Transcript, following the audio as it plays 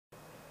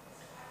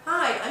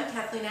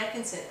Kathleen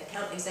Atkinson,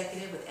 Account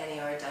Executive with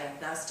NER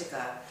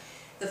Diagnostica.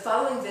 The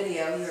following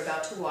video you're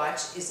about to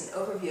watch is an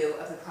overview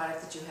of the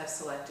product that you have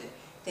selected.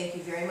 Thank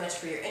you very much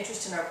for your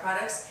interest in our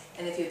products,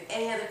 and if you have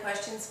any other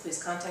questions,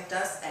 please contact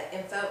us at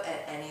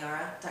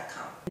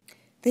info@nera.com.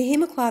 The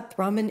HEMOCLOT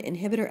Thrombin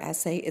inhibitor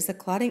assay is a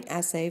clotting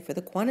assay for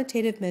the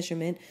quantitative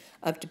measurement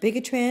of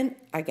dabigatran,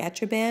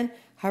 argatroban,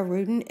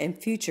 Harudin, and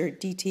future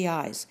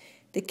DTIs.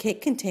 The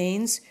kit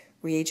contains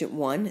Reagent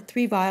 1,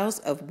 3 vials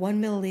of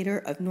 1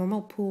 milliliter of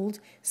normal pooled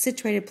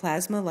citrated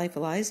plasma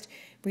lyophilized.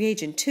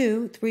 Reagent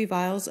 2, 3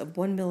 vials of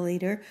 1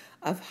 milliliter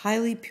of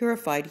highly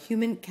purified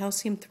human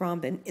calcium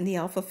thrombin in the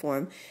alpha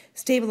form,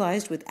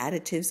 stabilized with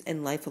additives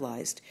and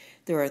lyophilized.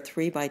 There are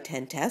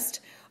 3x10 tests.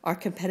 Our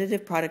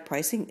competitive product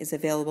pricing is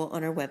available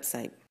on our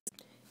website.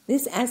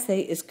 This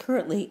assay is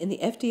currently in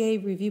the FDA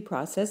review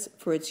process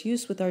for its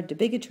use with our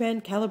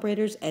dabigatran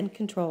calibrators and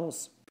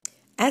controls.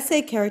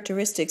 Assay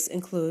characteristics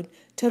include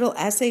total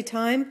assay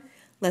time,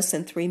 less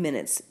than 3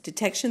 minutes,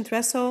 detection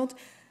threshold,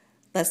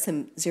 less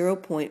than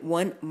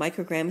 0.1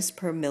 micrograms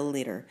per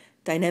milliliter,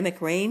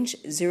 dynamic range,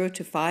 0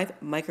 to 5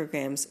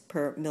 micrograms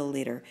per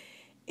milliliter,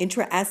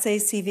 intra-assay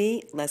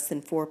CV, less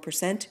than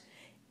 4%,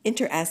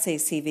 inter-assay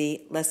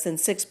CV, less than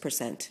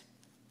 6%.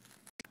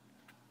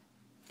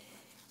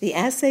 The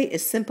assay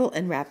is simple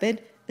and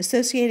rapid.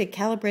 Associated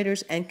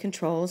calibrators and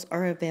controls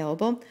are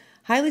available,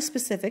 highly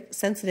specific,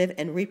 sensitive,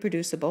 and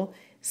reproducible,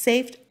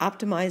 safe,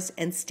 optimized,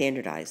 and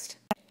standardized.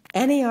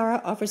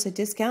 NERA offers a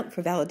discount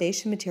for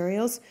validation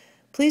materials.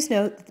 Please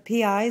note that the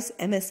PIs,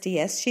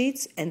 MSDS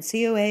sheets, and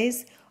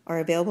COAs are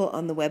available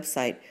on the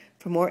website.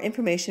 For more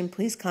information,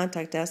 please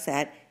contact us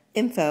at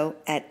info@nera.com.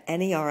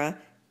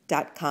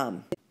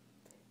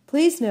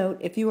 Please note,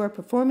 if you are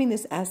performing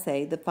this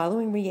assay, the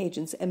following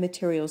reagents and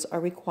materials are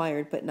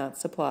required but not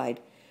supplied.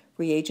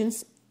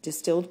 Reagents,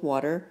 distilled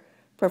water,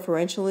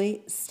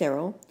 preferentially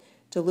sterile,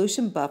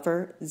 dilution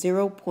buffer,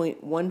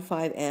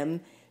 0.15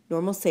 m,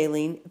 normal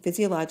saline,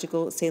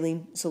 physiological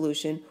saline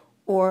solution,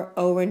 or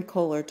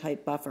Oren-Kohler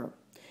type buffer.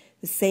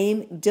 The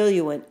same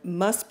diluent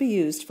must be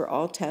used for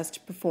all tests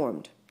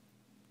performed.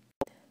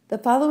 The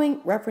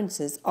following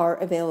references are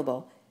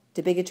available: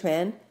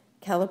 dabigatran,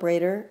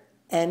 calibrator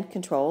and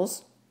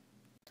controls,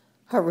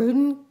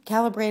 Harudin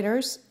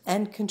calibrators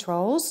and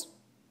controls,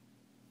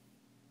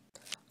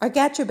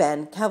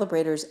 argatroban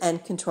calibrators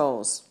and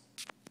controls.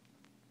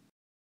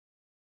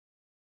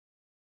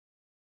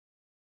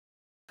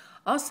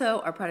 Also,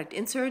 our product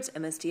inserts,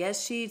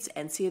 MSDS sheets,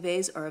 and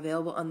COAs are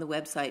available on the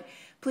website.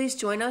 Please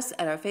join us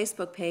at our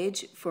Facebook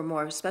page for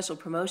more special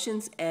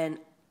promotions and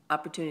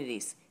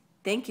opportunities.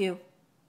 Thank you.